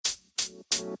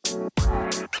Hey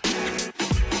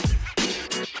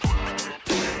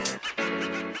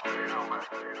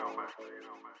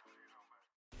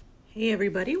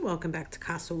everybody, welcome back to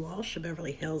Casa Walsh, a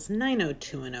Beverly Hills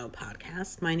 90210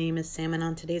 podcast. My name is Sam, and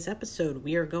on today's episode,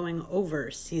 we are going over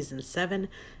Season 7,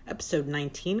 Episode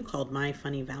 19, called My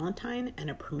Funny Valentine, and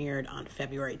it premiered on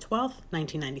February 12th,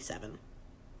 1997.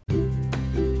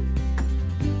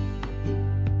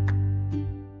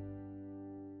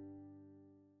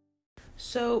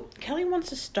 So, Kelly wants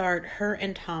to start her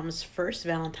and Tom's first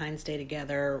Valentine's Day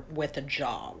together with a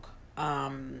jog.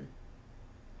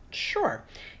 Sure,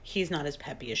 he's not as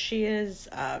peppy as she is.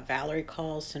 Valerie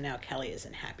calls, so now Kelly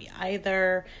isn't happy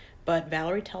either. But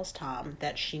Valerie tells Tom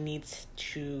that she needs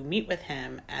to meet with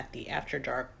him at the After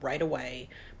Dark right away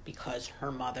because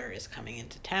her mother is coming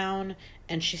into town,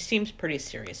 and she seems pretty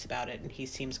serious about it, and he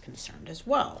seems concerned as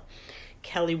well.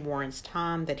 Kelly warns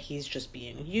Tom that he's just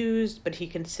being used, but he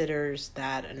considers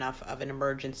that enough of an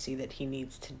emergency that he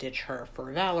needs to ditch her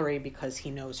for Valerie because he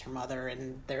knows her mother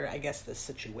and this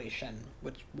situation,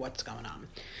 what's going on.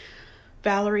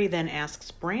 Valerie then asks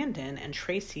Brandon and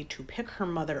Tracy to pick her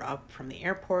mother up from the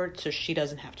airport so she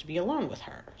doesn't have to be alone with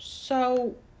her.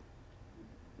 So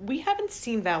we haven't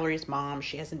seen Valerie's mom.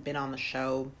 She hasn't been on the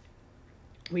show.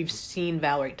 We've seen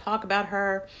Valerie talk about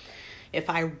her. If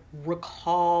I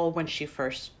recall, when she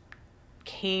first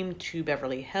came to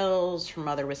Beverly Hills, her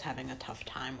mother was having a tough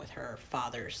time with her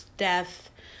father's death.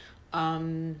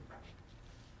 Valerie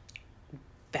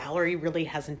really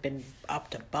hasn't been up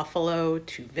to Buffalo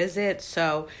to visit,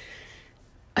 so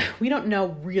we don't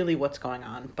know really what's going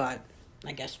on, but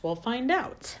I guess we'll find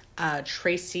out.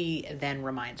 Tracy then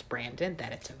reminds Brandon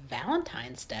that it's a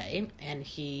Valentine's Day, and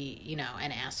he,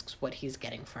 and asks what he's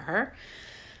getting for her.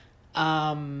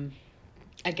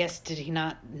 I guess, did he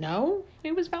not know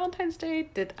it was Valentine's Day?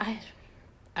 I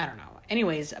don't know.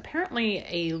 Anyways, apparently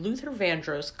a Luther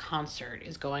Vandross concert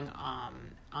is going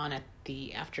on at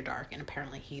the After Dark, and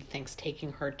apparently he thinks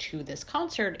taking her to this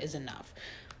concert is enough.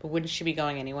 But wouldn't she be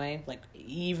going anyway? Like,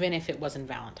 even if it wasn't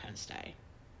Valentine's Day.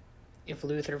 If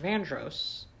Luther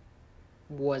Vandross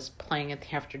was playing at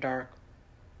the After Dark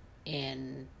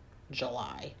in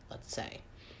July, let's say,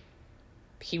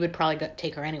 he would probably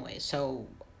take her anyway. So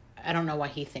I don't know why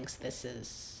he thinks this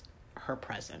is her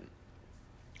present.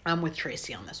 I'm with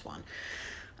Tracy on this one.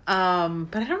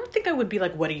 But I don't think I would be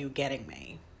like, what are you getting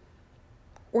me?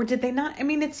 Or did they not? I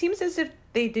mean, it seems as if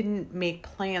they didn't make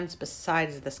plans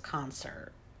besides this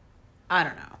concert. I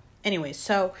don't know. Anyway,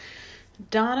 so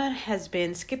Donna has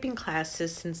been skipping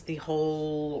classes since the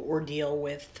whole ordeal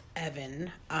with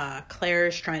Evan. Claire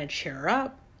is trying to cheer her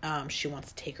up. She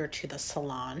wants to take her to the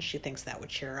salon. She thinks that would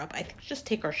cheer her up. I think just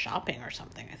take her shopping or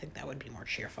something. I think that would be more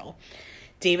cheerful.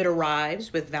 David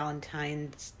arrives with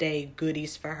Valentine's Day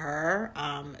goodies for her.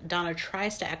 Donna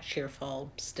tries to act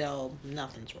cheerful. Still,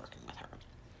 nothing's working with her.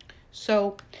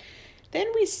 So then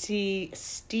we see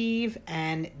Steve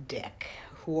and Dick,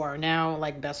 who are now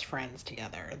like best friends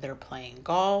together. They're playing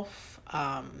golf.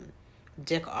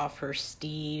 Dick offers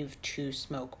Steve to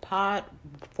smoke pot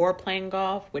before playing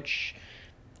golf, which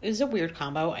is a weird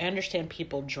combo. I understand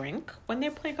people drink when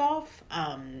they play golf.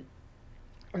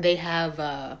 They have,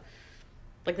 I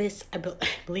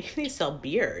believe they sell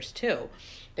beers too.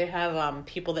 They have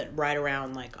people that ride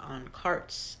around like on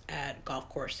carts at golf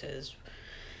courses,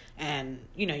 and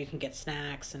you can get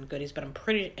snacks and goodies. But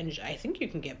I think you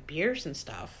can get beers and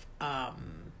stuff.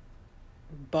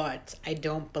 But I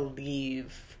don't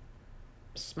believe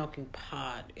smoking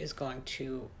pot is going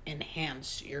to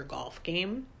enhance your golf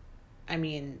game. I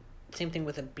mean, same thing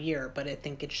with a beer, but I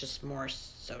think it's just more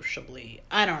sociably.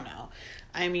 I don't know.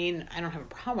 I mean, I don't have a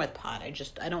problem with pot.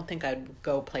 I don't think I'd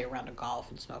go play around a golf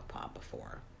and smoke pot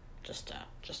before. Just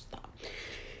thought.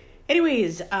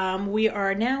 Anyways, we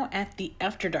are now at the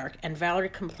After Dark, and Valerie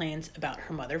complains about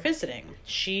her mother visiting.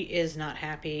 She is not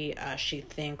happy. She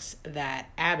thinks that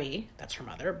Abby, that's her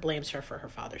mother, blames her for her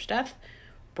father's death.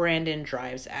 Brandon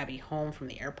drives Abby home from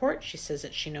the airport. She says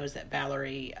that she knows that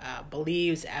Valerie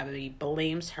believes Abby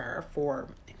blames her for,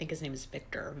 I think his name is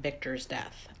Victor's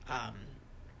death.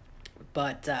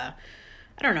 But I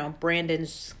don't know.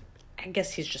 I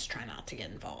guess he's just trying not to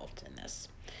get involved in this.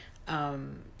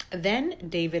 Then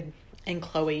David and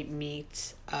Chloe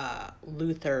meet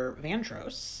Luther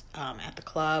Vandross at the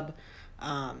club.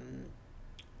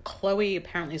 Chloe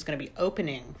apparently is going to be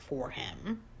opening for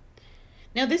him.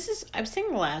 Now, I was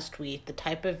saying last week, the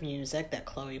type of music that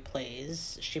Chloe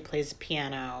plays. She plays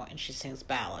piano and she sings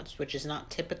ballads, which is not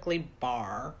typically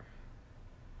bar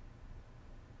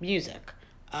music.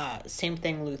 Same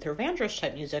thing, Luther Vandross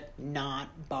type music, not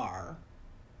bar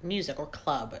music, or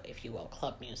club, if you will,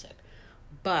 club music.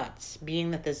 But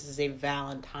being that this is a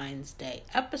Valentine's Day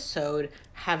episode,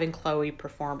 having Chloe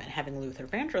perform and having Luther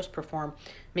Vandross perform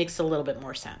makes a little bit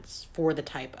more sense for the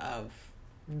type of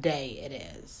day it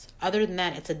is. Other than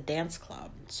that, it's a dance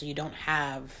club, so you don't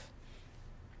have,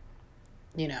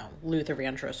 Luther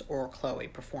Vandross or Chloe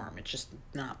perform. It's just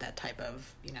not that type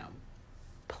of,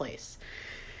 place.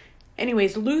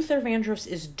 Anyways, Luther Vandross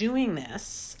is doing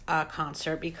this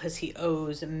concert because he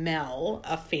owes Mel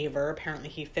a favor. Apparently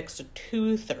he fixed a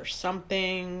tooth or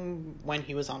something when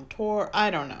he was on tour.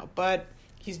 I don't know, but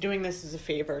he's doing this as a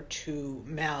favor to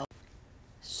Mel.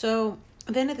 So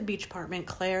then at the beach apartment,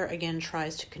 Claire again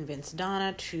tries to convince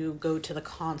Donna to go to the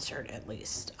concert at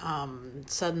least.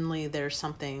 Suddenly there's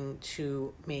something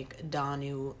to make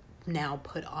Danu now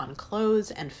put on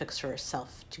clothes and fix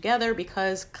herself together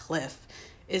because Cliff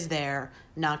is there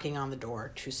knocking on the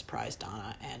door to surprise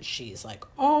Donna, and she's like,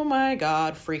 oh my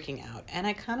god, freaking out. And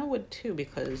I kind of would too,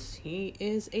 because he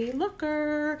is a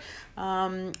looker.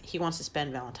 He wants to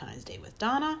spend Valentine's Day with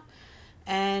Donna,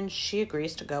 and she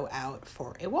agrees to go out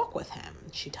for a walk with him.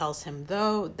 She tells him,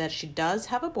 though, that she does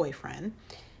have a boyfriend,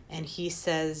 and he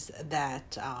says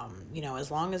that, as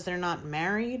long as they're not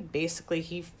married, basically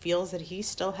he feels that he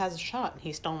still has a shot and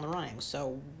he's still in the running.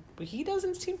 So he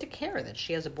doesn't seem to care that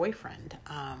she has a boyfriend.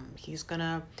 He's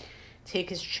gonna take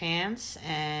his chance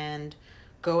and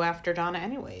go after Donna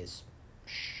anyways.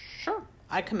 Sure,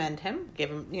 I commend him. Give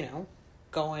him,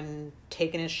 going,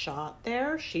 taking his shot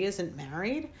there. She isn't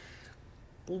married.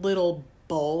 Little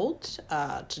bold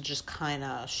to just kind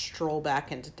of stroll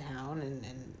back into town and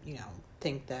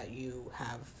think that you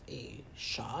have a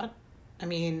shot. I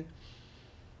mean,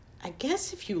 I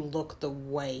guess if you look the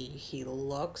way he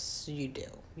looks, you do.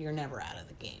 You're never out of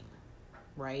the game,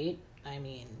 right? I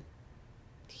mean,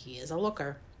 he is a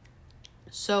looker.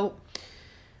 So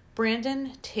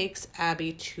Brandon takes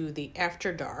Abby to the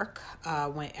After Dark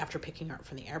after picking her up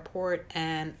from the airport,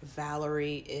 and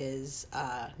Valerie is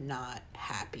not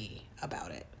happy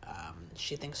about it.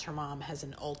 She thinks her mom has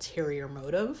an ulterior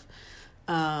motive.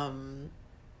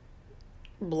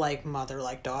 Like mother,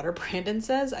 like daughter, Brandon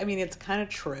says. I mean, it's kind of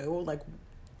true. Like,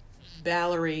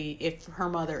 Valerie, if her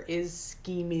mother is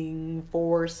scheming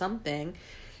for something,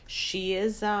 she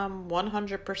is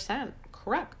 100%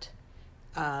 correct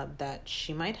that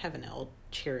she might have an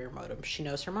ulterior motive. She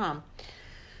knows her mom.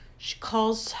 She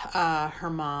calls her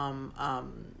mom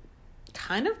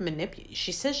kind of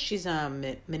she says she's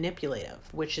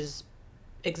manipulative, which is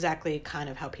exactly kind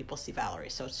of how people see Valerie,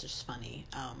 so it's just funny.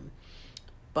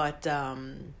 But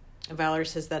Valerie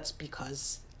says that's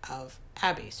because of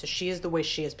Abby. So she is the way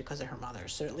she is because of her mother.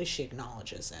 So at least she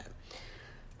acknowledges it.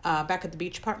 Back at the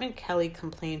beach apartment, Kelly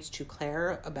complains to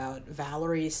Claire about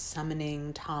Valerie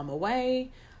summoning Tom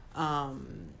away.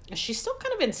 She's still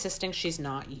kind of insisting she's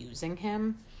not using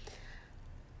him.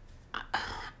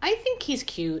 I think he's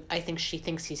cute. I think she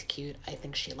thinks he's cute. I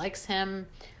think she likes him.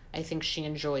 I think she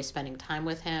enjoys spending time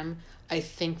with him. I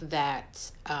think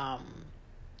that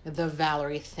the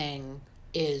Valerie thing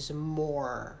is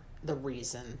more the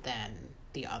reason than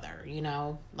the other,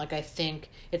 Like, I think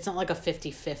it's not like a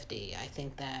 50-50. I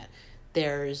think that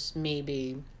there's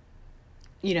maybe,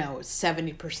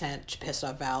 70% pissed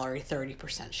off Valerie,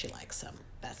 30% she likes him.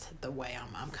 That's the way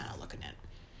I'm kind of looking at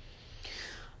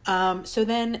it. So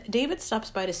then David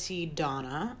stops by to see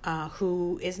Donna,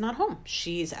 who is not home.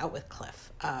 She's out with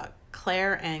Cliff.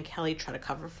 Claire and Kelly try to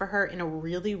cover for her in a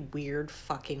really weird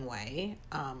fucking way.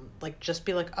 Just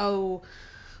be like, oh,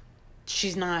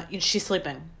 she's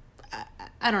sleeping.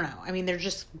 I don't know. I mean, they're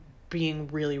just being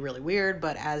really, really weird.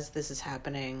 But as this is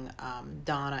happening,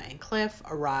 Donna and Cliff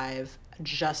arrive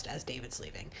just as David's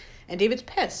leaving. And David's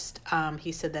pissed.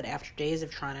 He said that after days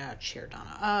of trying to cheer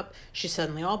Donna up, she's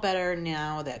suddenly all better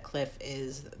now that Cliff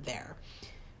is there.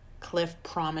 Cliff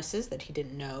promises that he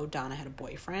didn't know Donna had a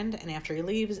boyfriend, and after he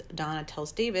leaves, Donna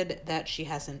tells David that she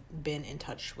hasn't been in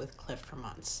touch with Cliff for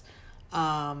months.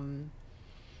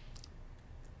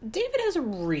 David has a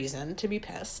reason to be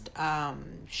pissed.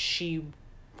 She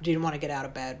didn't want to get out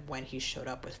of bed when he showed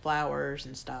up with flowers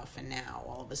and stuff, and now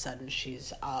all of a sudden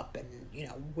she's up and,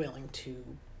 willing to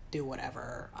do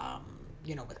whatever,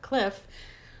 with Cliff.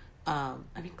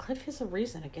 Cliff has a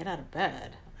reason to get out of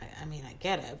bed. I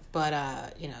get it,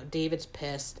 but, David's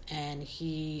pissed, and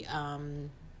he,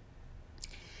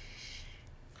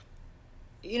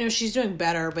 she's doing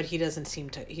better, but he doesn't seem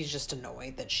to, he's just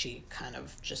annoyed that she kind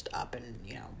of just up and,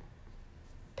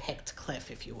 picked Cliff,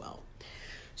 if you will.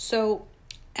 So,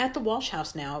 at the Walsh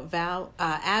house now,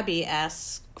 Abby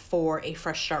asks for a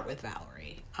fresh start with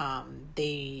Valerie.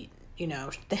 They,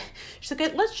 she's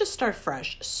like, let's just start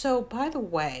fresh. So, by the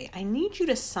way, I need you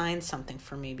to sign something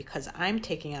for me because I'm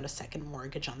taking out a second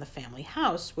mortgage on the family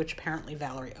house, which apparently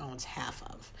Valerie owns half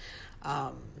of.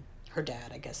 Her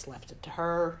dad, I guess, left it to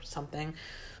her, something.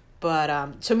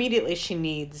 But, so immediately she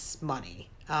needs money.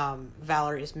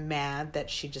 Valerie's mad that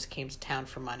she just came to town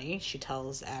for money. She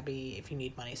tells Abby, if you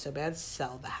need money so bad,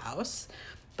 sell the house.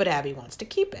 But Abby wants to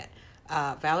keep it.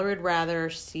 Valerie would rather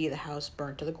see the house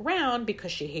burnt to the ground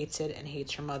because she hates it and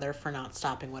hates her mother for not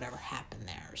stopping whatever happened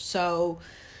there. So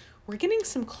we're getting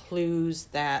some clues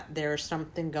that there's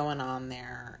something going on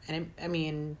there.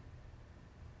 And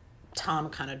Tom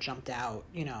kind of jumped out,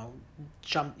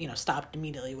 stopped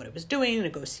immediately what it was doing to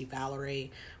go see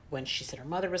Valerie. When she said her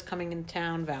mother was coming into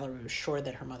town, Valerie was sure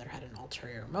that her mother had an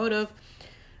ulterior motive.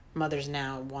 Mother's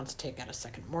now wants to take out a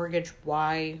second mortgage.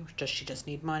 Why? Does she just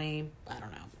need money? I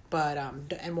don't know. But,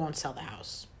 and won't sell the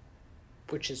house,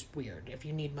 which is weird. If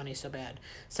you need money so bad,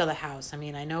 sell the house.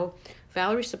 I know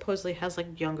Valerie supposedly has,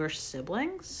 younger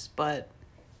siblings, but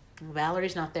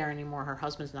Valerie's not there anymore. Her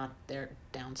husband's not there.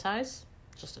 Downsize?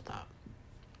 Just a thought.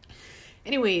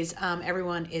 Anyways,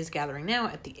 everyone is gathering now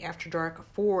at the After Dark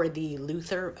for the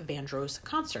Luther Vandross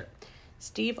concert.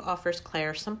 Steve offers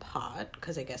Claire some pot,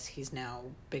 because I guess he's now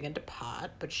big into pot,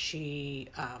 but she's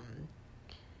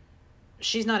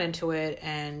not into it,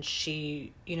 and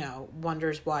she,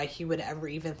 wonders why he would ever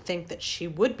even think that she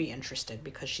would be interested,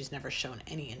 because she's never shown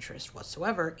any interest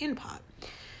whatsoever in pot.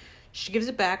 She gives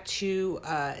it back to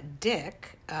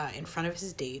Dick in front of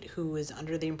his date, who is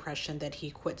under the impression that he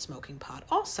quit smoking pot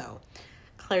also.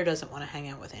 Claire doesn't want to hang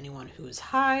out with anyone who is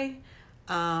high.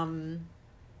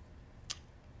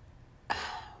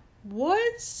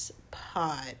 Was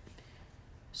pot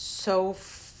so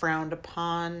frowned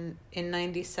upon in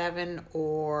 97,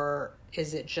 or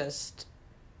is it just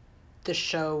the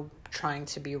show trying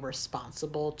to be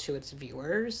responsible to its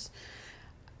viewers?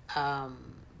 I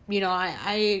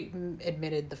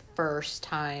admitted the first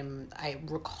time I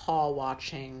recall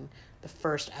watching the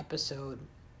first episode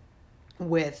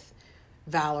with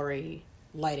Valerie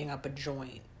lighting up a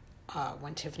joint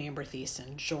when Tiffany Amber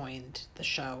Thiessen joined the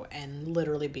show and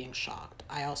literally being shocked.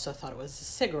 I also thought it was a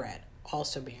cigarette,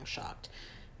 also being shocked.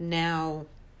 Now,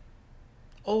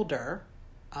 older,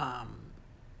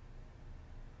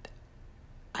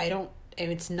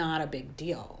 it's not a big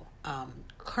deal.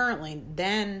 Currently,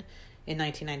 then in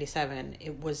 1997,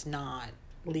 it was not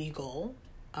legal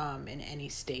in any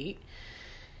state.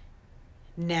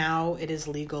 Now it is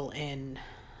legal in,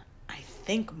 I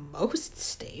think, most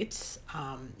states,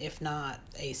 if not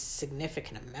a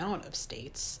significant amount of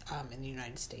states in the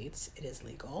United States, it is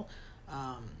legal.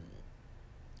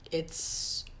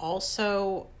 It's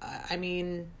also, I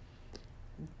think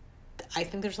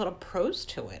there's a lot of pros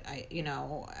to it. I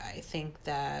think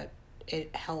that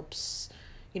it helps,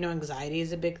 anxiety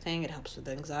is a big thing. It helps with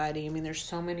anxiety. There's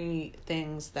so many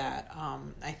things that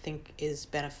I think is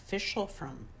beneficial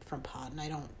from pot, and I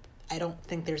don't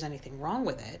think there's anything wrong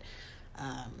with it.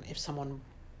 If someone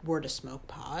were to smoke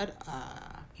pot,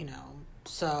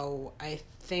 so I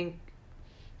think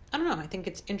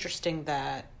it's interesting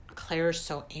that Claire's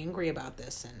so angry about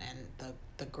this and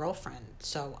the girlfriend.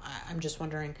 So I'm just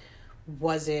wondering,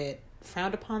 was it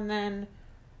frowned upon then?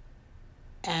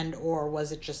 And, or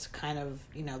was it just kind of,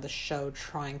 the show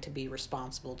trying to be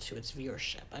responsible to its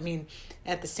viewership?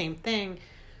 At the same thing,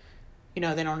 they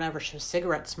don't ever show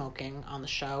cigarette smoking on the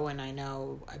show. And I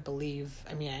know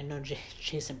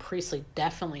Jason Priestley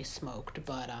definitely smoked,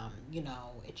 but,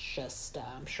 it's just,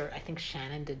 I think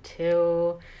Shannon did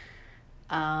too.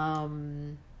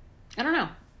 I don't know.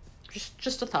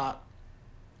 Just a thought.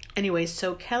 Anyway,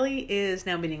 so Kelly is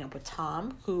now meeting up with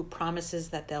Tom, who promises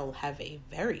that they'll have a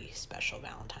very special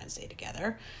Valentine's Day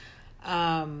together.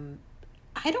 I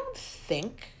don't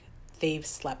think they've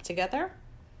slept together,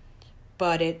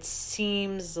 but it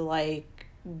seems like,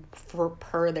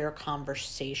 per their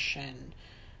conversation,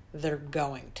 they're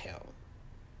going to.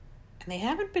 And they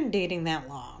haven't been dating that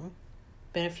long.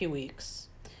 Been a few weeks.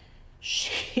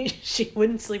 She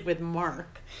wouldn't sleep with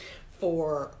Mark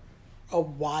for a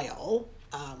while,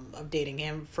 of dating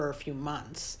him for a few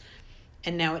months.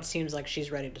 And now it seems like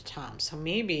she's ready to Tom. So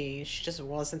maybe she just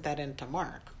wasn't that into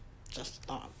Mark. Just a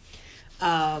thought.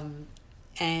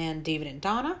 And David and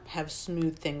Donna have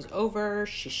smoothed things over.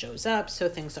 She shows up, so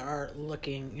things are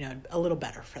looking, a little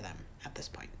better for them at this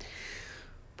point.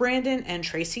 Brandon and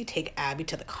Tracy take Abby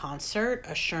to the concert,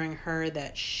 assuring her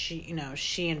that she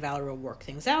and Valerie will work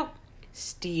things out.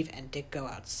 Steve and Dick go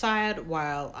outside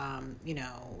while,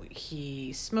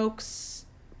 he smokes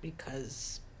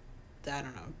because, I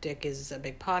don't know, Dick is a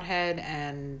big pothead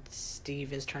and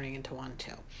Steve is turning into one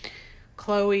too.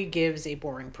 Chloe gives a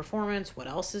boring performance. What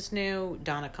else is new?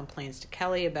 Donna complains to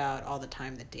Kelly about all the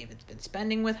time that David's been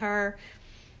spending with her.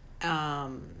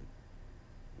 Kelly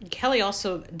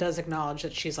also does acknowledge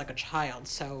that she's like a child.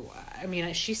 So, I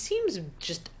mean, she seems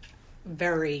just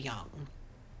very young.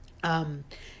 And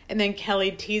then Kelly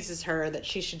teases her that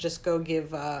she should just go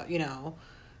give, a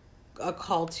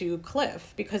call to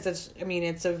Cliff, because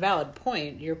it's a valid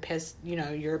point. You're pissed,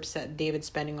 you're upset David's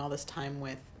spending all this time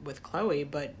with Chloe,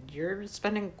 but you're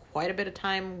spending quite a bit of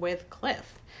time with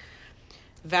Cliff.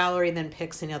 Valerie then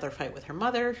picks another fight with her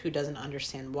mother, who doesn't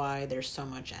understand why there's so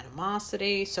much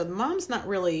animosity. So the mom's not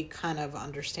really kind of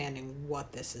understanding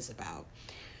what this is about.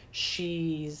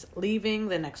 She's leaving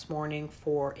the next morning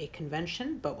for a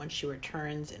convention, but when she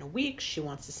returns in a week, she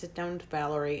wants to sit down with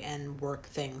Valerie and work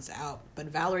things out. But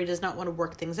Valerie does not want to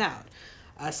work things out,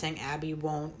 saying Abby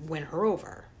won't win her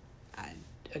over.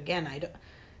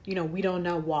 We don't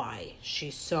know why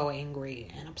she's so angry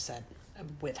and upset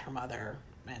with her mother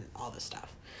and all this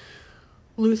stuff.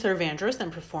 Luther Vandross then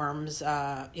performs,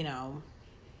 a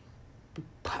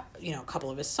couple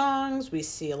of his songs. We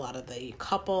see a lot of the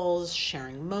couples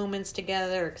sharing moments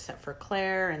together, except for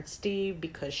Claire and Steve,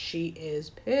 because she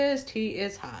is pissed he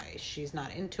is high. She's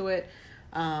not into it.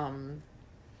 Again,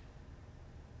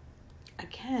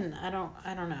 I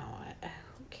don't know.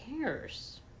 Who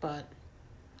cares? But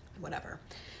whatever.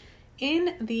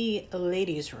 In the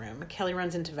ladies' room, Kelly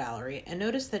runs into Valerie and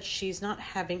notices that she's not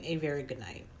having a very good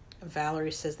night.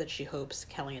 Valerie says that she hopes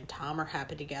Kelly and Tom are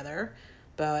happy together,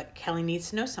 but Kelly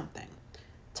needs to know something.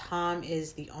 Tom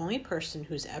is the only person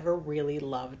who's ever really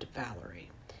loved Valerie.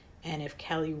 And if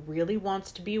Kelly really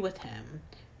wants to be with him,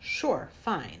 sure,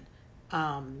 fine.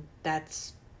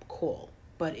 That's cool.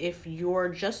 But if you're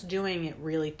just doing it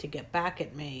really to get back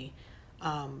at me,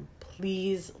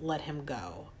 please let him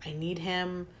go. I need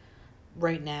him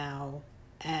right now,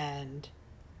 and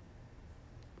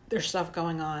there's stuff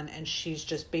going on, and she's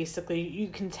just basically, you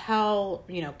can tell,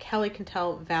 Kelly can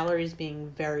tell Valerie's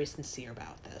being very sincere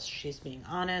about this. She's being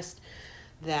honest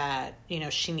that,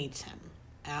 she needs him.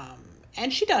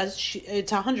 And she does.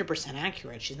 It's 100%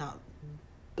 accurate. She's not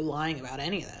lying about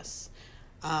any of this.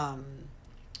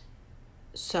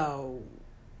 So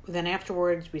then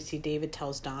afterwards, we see David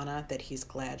tells Donna that he's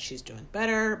glad she's doing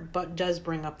better, but does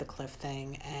bring up the Cliff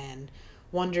thing and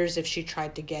wonders if she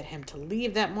tried to get him to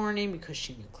leave that morning because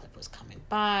she knew Cliff was coming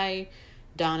by.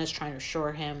 Donna's trying to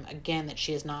assure him again that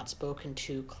she has not spoken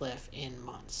to Cliff in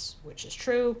months, which is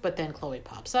true, but then Chloe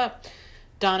pops up.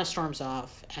 Donna storms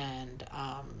off, and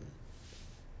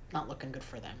not looking good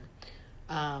for them.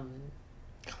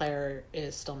 Claire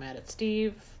is still mad at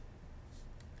Steve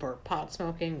for pot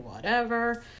smoking,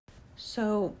 whatever.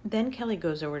 So then Kelly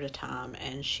goes over to Tom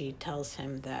and she tells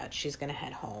him that she's going to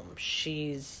head home.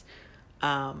 She's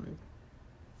not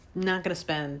going to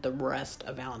spend the rest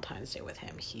of Valentine's Day with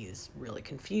him. He's really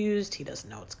confused. He doesn't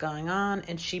know what's going on.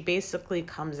 And she basically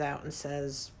comes out and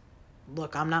says,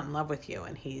 look, I'm not in love with you.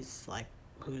 And he's like,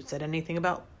 who said anything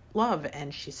about love?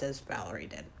 And she says, Valerie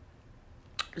did.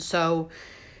 So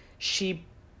she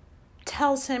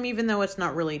tells him, even though it's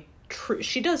not really true,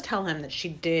 she does tell him that she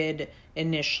did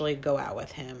initially go out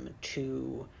with him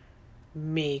to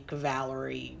make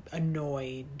Valerie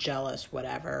annoyed, jealous,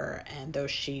 whatever. And though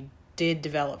she did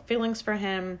develop feelings for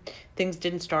him, things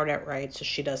didn't start out right, so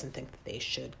she doesn't think that they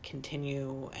should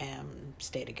continue and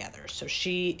stay together. So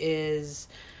she is,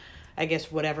 I guess,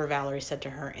 whatever Valerie said to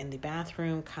her in the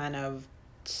bathroom kind of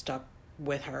stuck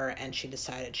with her, and she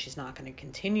decided she's not going to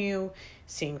continue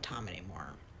seeing Tom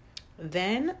anymore.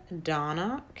 Then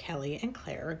Donna, Kelly, and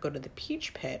Claire go to the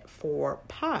Peach Pit for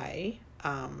pie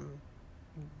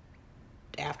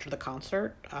after the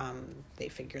concert. They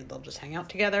figured they'll just hang out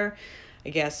together. I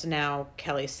guess now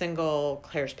Kelly's single,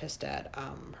 Claire's pissed at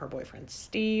her boyfriend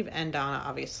Steve, and Donna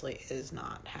obviously is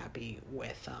not happy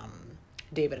with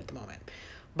David at the moment.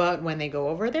 But when they go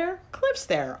over there, Cliff's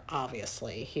there,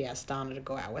 obviously. He asks Donna to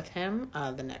go out with him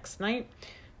the next night.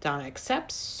 Donna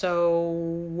accepts,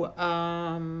 so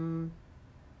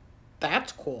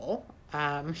that's cool.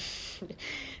 David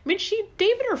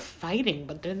are fighting,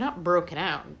 but they're not broken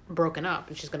up,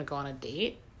 and she's going to go on a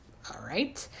date. All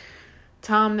right.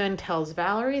 Tom then tells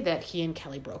Valerie that he and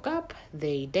Kelly broke up.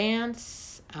 They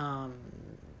dance.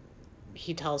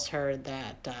 He tells her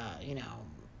that,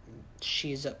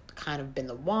 she's kind of been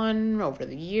the one over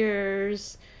the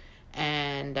years,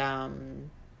 and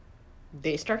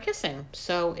they start kissing.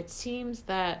 So it seems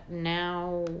that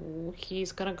now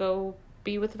he's going to go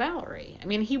be with Valerie. I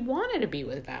mean, he wanted to be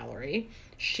with Valerie.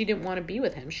 She didn't want to be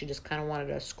with him. She just kind of wanted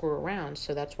to screw around.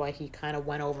 So that's why he kind of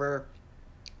went over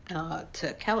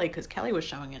to Kelly, because Kelly was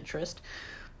showing interest.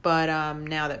 But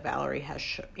now that Valerie has,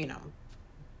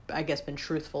 I guess been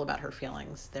truthful about her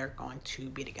feelings, they're going to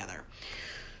be together.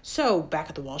 So back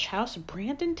at the Walsh house,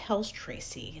 Brandon tells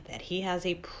Tracy that he has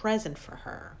a present for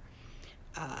her.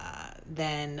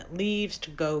 Then leaves to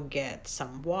go get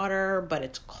some water, but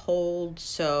it's cold,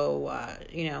 so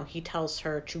he tells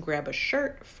her to grab a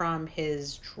shirt from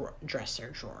his dresser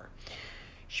drawer.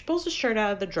 She pulls the shirt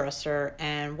out of the dresser,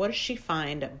 and what does she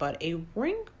find but a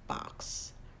ring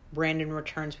box? Brandon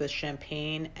returns with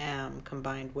champagne,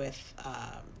 combined with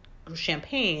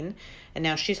champagne, and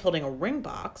now she's holding a ring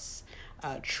box.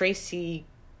 Tracy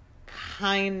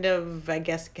kind of, I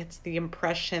guess, gets the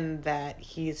impression that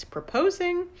he's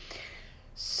proposing.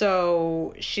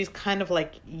 So she's kind of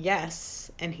like,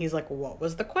 yes. And he's like, what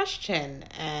was the question?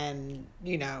 And,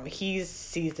 he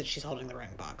sees that she's holding the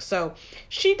ring box. So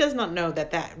she does not know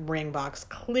that that ring box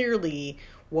clearly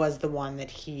was the one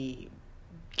that he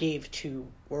gave to,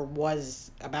 or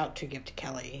was about to give to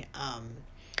Kelly,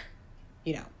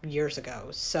 years ago.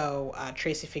 So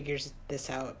Tracy figures this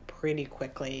out pretty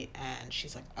quickly, and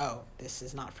she's like, oh, this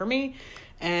is not for me.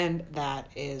 And that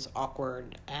is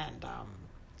awkward. And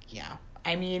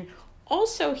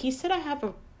also he said, I have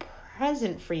a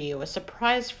present for you, a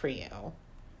surprise for you.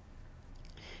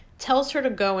 Tells her to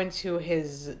go into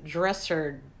his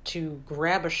dresser to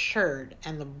grab a shirt,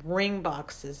 and the ring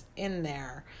box is in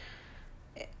there.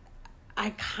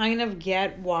 I kind of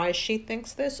get why she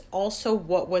thinks this. Also,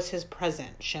 what was his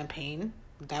present? Champagne.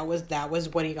 That was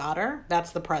what he got her.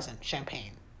 That's the present,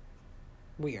 champagne.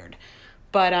 Weird.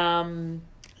 But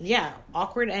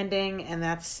awkward ending, and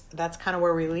that's kind of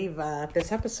where we leave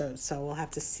this episode. So we'll have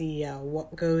to see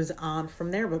what goes on from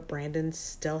there. But Brandon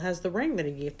still has the ring that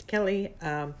he gave to Kelly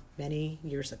many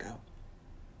years ago.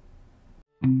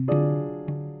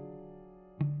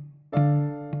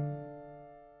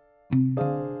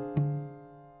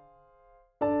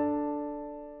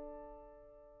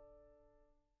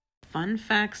 Fun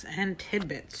facts and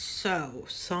tidbits. So,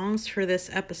 songs for this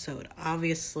episode.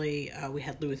 Obviously, we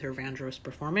had Luther Vandross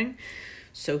performing.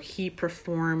 So he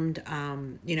performed,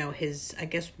 his, I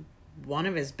guess, one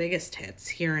of his biggest hits,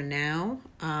 Here and Now.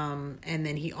 And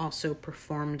then he also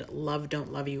performed Love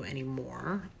Don't Love You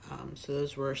Anymore. So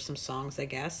those were some songs, I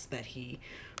guess, that he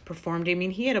performed. I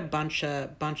mean, he had a bunch of,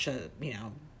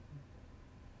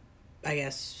 I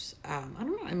guess, I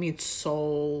don't know,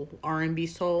 soul, R&B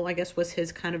soul, I guess, was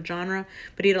his kind of genre,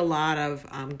 but he had a lot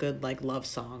of good, love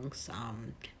songs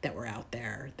that were out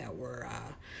there that were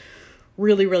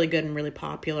really, really good and really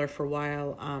popular for a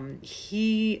while.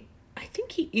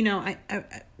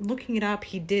 Looking it up,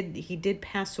 he did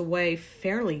pass away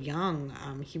fairly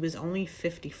young. He was only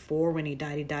 54 when he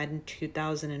died. He died in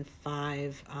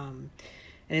 2005,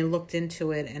 and I looked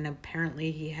into it, and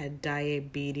apparently he had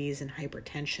diabetes and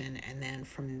hypertension, and then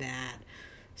from that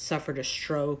suffered a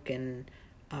stroke and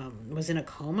was in a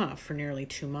coma for nearly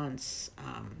 2 months.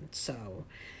 So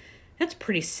that's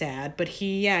pretty sad. But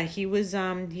he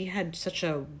had such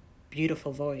a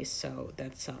beautiful voice, so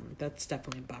that's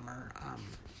definitely a bummer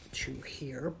to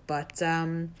hear. But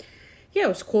it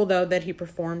was cool though that he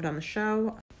performed on the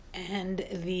show. And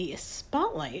the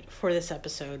spotlight for this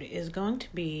episode is going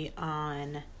to be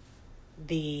on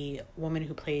the woman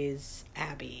who plays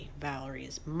Abby,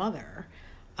 Valerie's mother.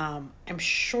 I'm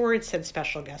sure it said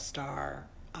special guest star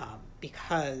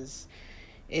because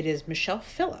it is Michelle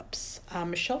Phillips.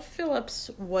 Michelle Phillips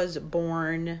was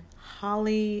born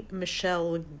Holly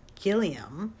Michelle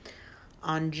Gilliam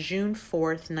on June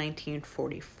 4th,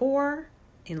 1944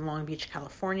 in Long Beach,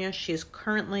 California. She is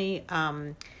currently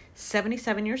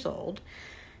 77 years old,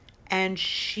 and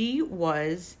she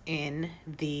was in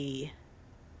the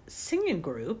singing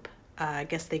group, I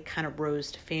guess they kind of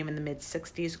rose to fame in the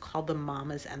mid-60s, called the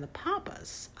Mamas and the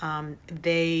Papas.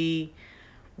 They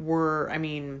were,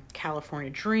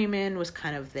 California Dreamin' was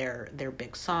kind of their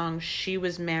big song. She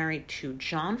was married to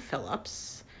John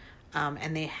Phillips,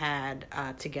 and they had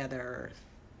together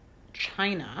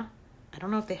China. I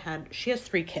don't know if she has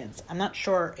 3 kids. I'm not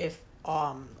sure if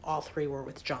all 3 were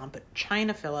with John, but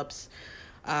China Phillips,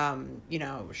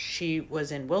 she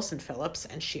was in Wilson Phillips,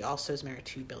 and she also is married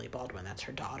to Billy Baldwin. That's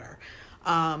her daughter.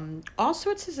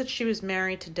 Also, it says that she was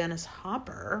married to Dennis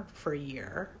Hopper for a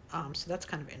year. So that's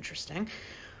kind of interesting.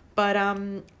 But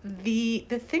the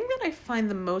thing that I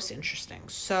find the most interesting,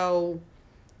 so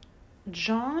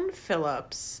John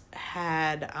Phillips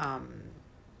had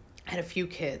a few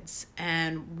kids,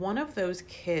 and one of those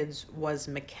kids was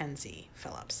Mackenzie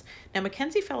Phillips. Now,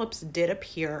 Mackenzie Phillips did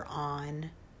appear on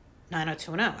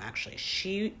 90210, actually.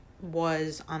 She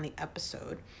was on the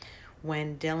episode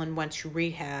when Dylan went to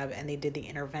rehab and they did the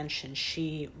intervention,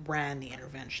 she ran the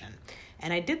intervention.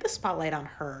 And I did the spotlight on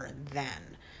her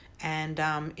then. And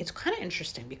it's kind of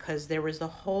interesting because there was the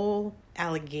whole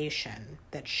allegation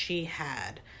that she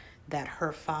had that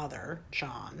her father,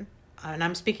 John, and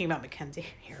I'm speaking about Mackenzie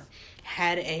here,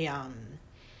 had a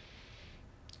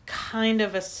kind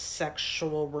of a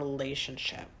sexual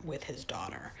relationship with his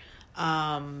daughter.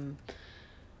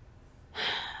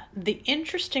 The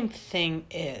interesting thing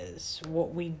is,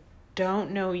 what we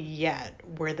don't know yet,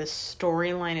 where the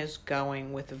storyline is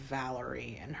going with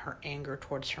Valerie and her anger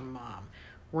towards her mom.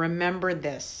 Remember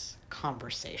this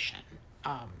conversation,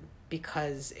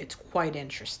 because it's quite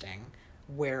interesting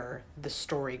where the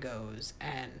story goes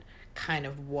and kind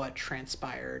of what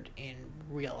transpired in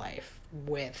real life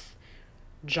with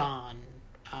John,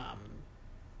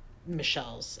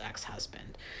 Michelle's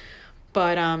ex-husband.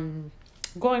 But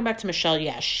going back to Michelle,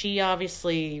 yeah, she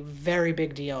obviously very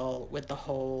big deal with the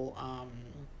whole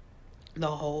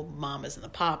mamas and the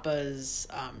papas.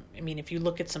 I mean, if you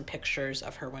look at some pictures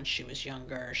of her when she was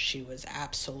younger, she was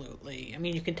absolutely, I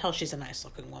mean, you can tell she's a nice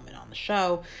looking woman on the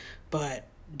show, but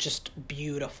just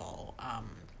beautiful.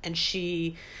 And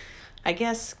she, I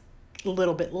guess, a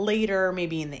little bit later,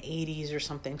 maybe in the 80s or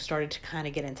something, started to kind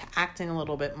of get into acting a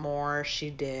little bit more. She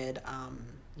did,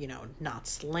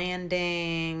 Knots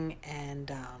Landing,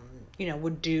 and,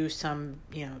 would do some,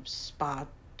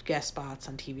 guest spots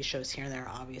on TV shows here and there.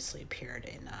 Obviously appeared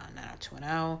in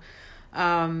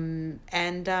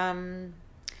 90210.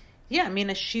 Yeah, I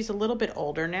mean, she's a little bit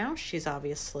older now. She's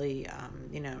obviously,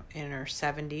 in her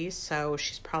 70s, so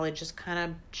she's probably just kind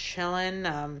of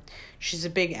chilling. She's a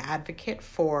big advocate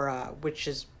for, which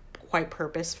is quite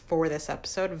purpose for this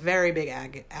episode, very big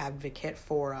advocate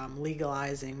for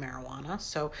legalizing marijuana.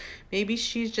 So maybe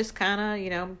she's just kind of,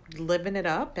 living it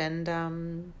up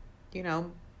and,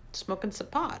 smoking some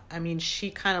pot. I mean, she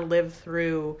kind of lived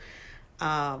through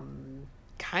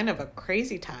kind of a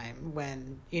crazy time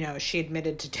when, she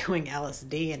admitted to doing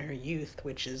LSD in her youth,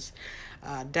 which is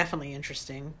definitely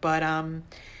interesting. But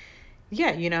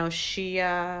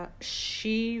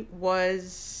she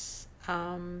was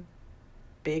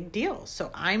big deal. So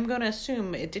I'm going to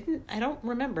assume I don't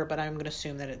remember, but I'm going to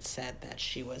assume that it said that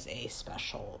she was a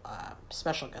special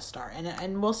guest star,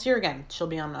 and we'll see her again. She'll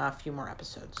be on a few more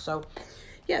episodes. So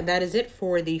yeah, that is it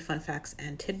for the fun facts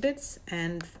and tidbits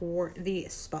and for the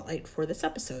spotlight for this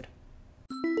episode.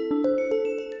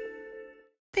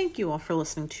 Thank you all for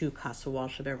listening to Casa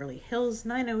Walsh of Beverly Hills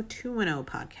 90210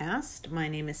 podcast. My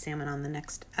name is Sam, and on the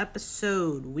next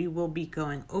episode, we will be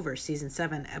going over season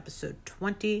 7, episode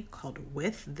 20, called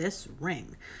With This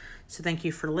Ring. So thank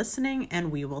you for listening, and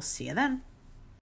we will see you then.